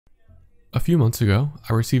A few months ago,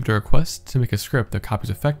 I received a request to make a script that copies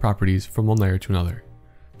effect properties from one layer to another.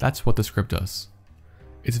 That's what the script does.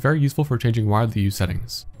 It's very useful for changing widely used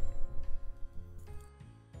settings.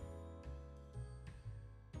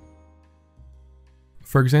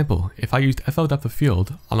 For example, if I used FL depth of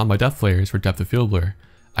field on all my depth layers for depth of field blur,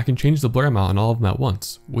 I can change the blur amount on all of them at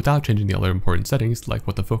once, without changing the other important settings like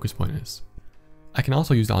what the focus point is. I can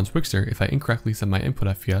also use it on Swixter if I incorrectly set my input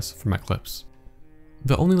FPS for my clips.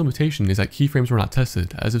 The only limitation is that keyframes were not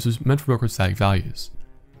tested, as this was meant for record static values.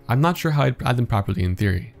 I'm not sure how I'd add them properly in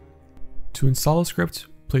theory. To install a script,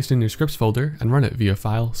 place it in your scripts folder and run it via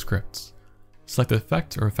File, Scripts. Select the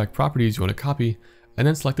effect or effect properties you want to copy, and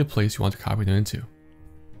then select the place you want to copy them into.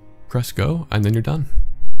 Press go, and then you're done.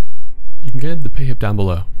 You can get the payhip down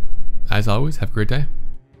below. As always, have a great day.